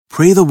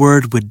Pray the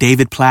Word with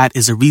David Platt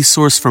is a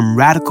resource from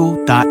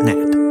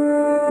radical.net.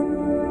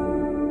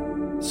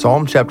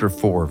 Psalm chapter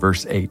 4,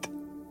 verse 8.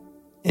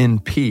 In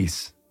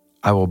peace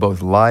I will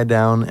both lie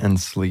down and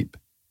sleep.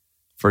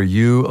 For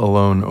you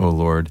alone, O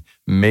Lord,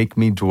 make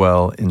me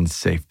dwell in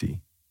safety.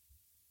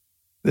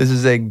 This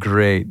is a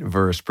great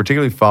verse,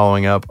 particularly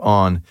following up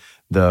on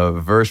the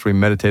verse we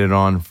meditated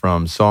on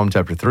from Psalm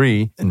chapter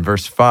 3 in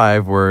verse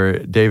 5, where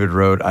David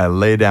wrote, I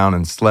lay down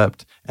and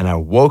slept, and I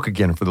woke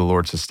again, for the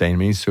Lord sustained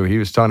me. So he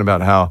was talking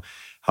about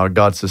how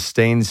God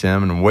sustains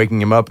him and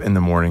waking him up in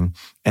the morning.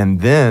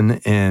 And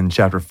then in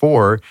chapter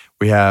 4,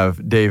 we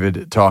have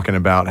David talking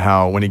about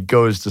how when he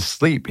goes to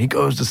sleep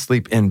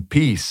in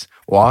peace.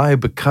 Why?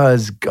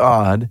 Because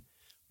God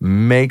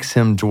makes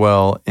him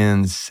dwell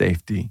in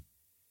safety.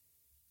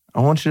 I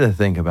want you to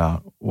think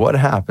about what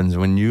happens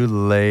when you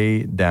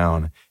lay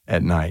down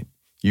at night.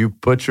 You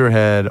put your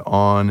head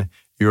on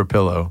your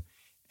pillow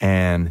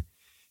and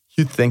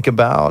you think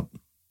about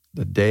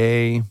the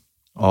day,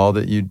 all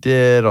that you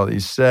did, all that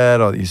you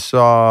said, all that you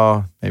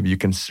saw. Maybe you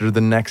consider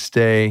the next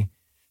day.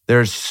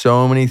 There's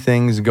so many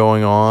things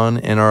going on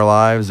in our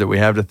lives that we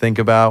have to think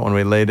about when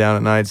we lay down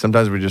at night.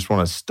 Sometimes we just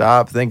want to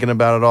stop thinking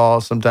about it all.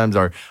 Sometimes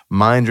our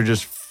minds are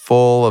just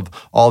full of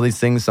all these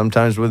things,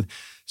 sometimes with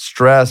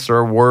stress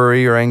or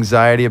worry or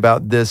anxiety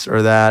about this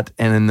or that.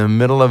 And in the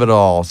middle of it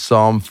all,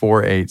 Psalm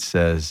 4:8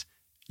 says,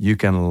 you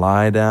can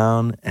lie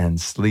down and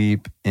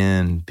sleep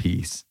in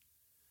peace.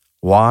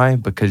 Why?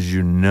 Because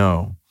you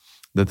know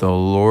that the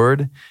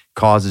Lord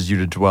causes you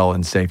to dwell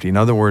in safety. In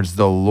other words,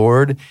 the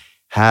Lord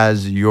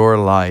has your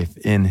life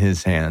in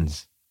his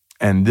hands.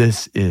 And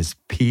this is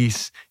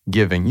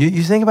peace-giving.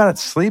 You think about it,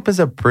 sleep is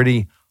a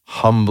pretty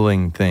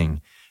humbling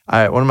thing.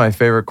 One of my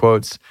favorite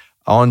quotes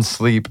on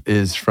sleep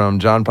is from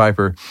John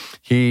Piper.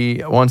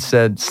 He once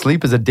said,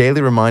 sleep is a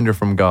daily reminder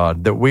from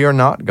God that we are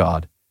not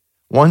God.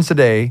 Once a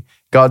day,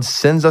 God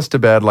sends us to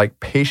bed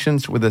like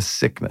patients with a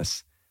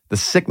sickness. The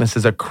sickness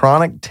is a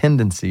chronic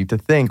tendency to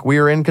think we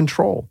are in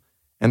control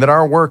and that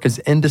our work is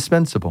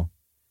indispensable.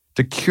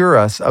 To cure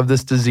us of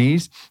this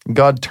disease,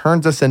 God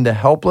turns us into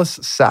helpless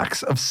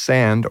sacks of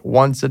sand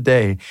once a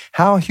day.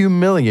 How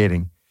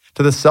humiliating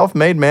to the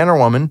self-made man or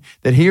woman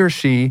that he or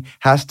she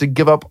has to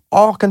give up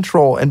all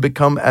control and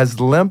become as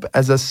limp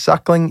as a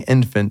suckling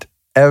infant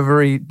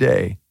every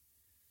day.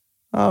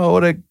 Oh,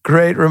 what a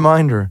great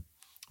reminder.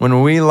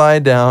 When we lie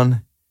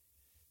down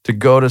to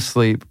go to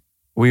sleep,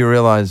 we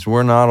realize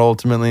we're not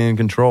ultimately in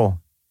control.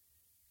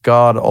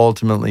 God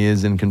ultimately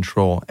is in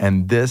control.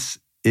 And this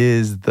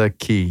is the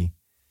key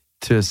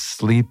to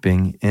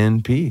sleeping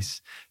in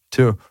peace,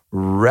 to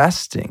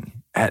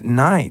resting at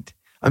night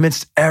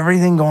amidst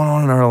everything going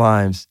on in our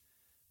lives.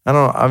 I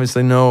don't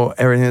obviously know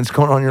everything that's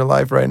going on in your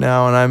life right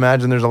now, and I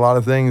imagine there's a lot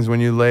of things when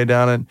you lay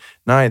down at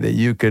night that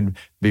you could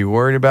be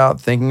worried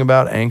about, thinking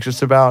about,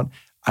 anxious about.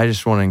 I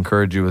just want to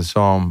encourage you with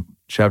Psalm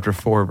chapter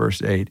 4,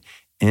 verse 8.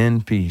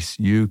 In peace,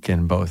 you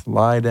can both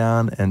lie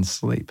down and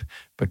sleep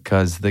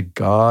because the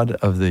God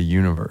of the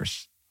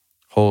universe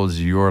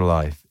holds your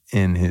life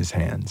in his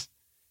hands.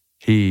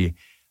 He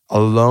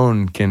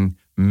alone can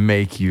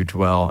make you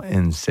dwell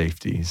in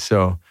safety.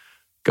 So,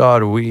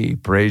 God, we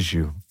praise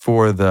you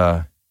for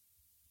the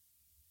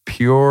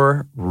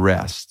pure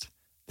rest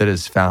that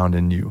is found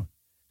in you,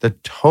 the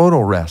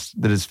total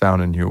rest that is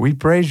found in you. We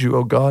praise you,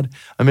 oh God,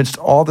 amidst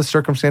all the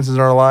circumstances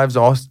in our lives,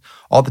 all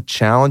the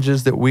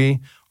challenges that we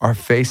are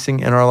facing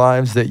in our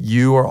lives, that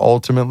you are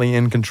ultimately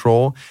in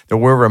control, that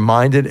we're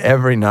reminded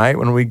every night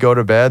when we go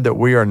to bed that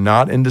we are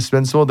not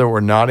indispensable, that we're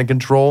not in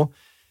control,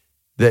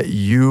 that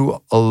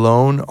you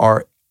alone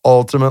are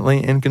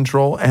ultimately in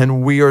control.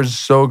 And we are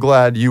so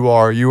glad you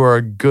are. You are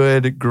a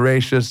good,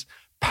 gracious,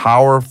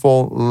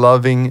 powerful,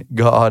 loving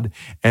God.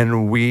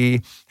 And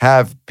we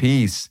have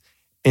peace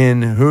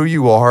in who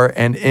you are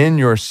and in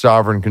your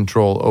sovereign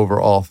control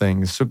over all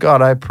things. So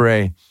God, I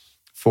pray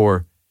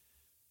for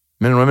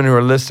men and women who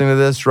are listening to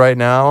this right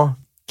now,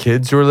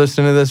 kids who are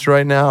listening to this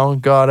right now.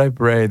 God, I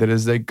pray that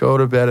as they go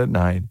to bed at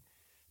night,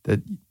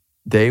 that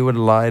they would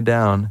lie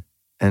down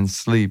and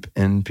sleep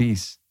in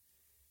peace,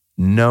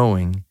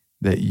 knowing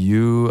that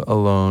you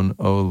alone,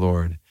 O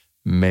Lord,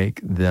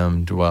 make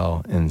them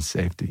dwell in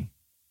safety.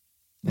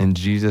 In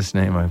Jesus'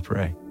 name I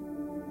pray.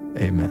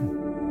 Amen.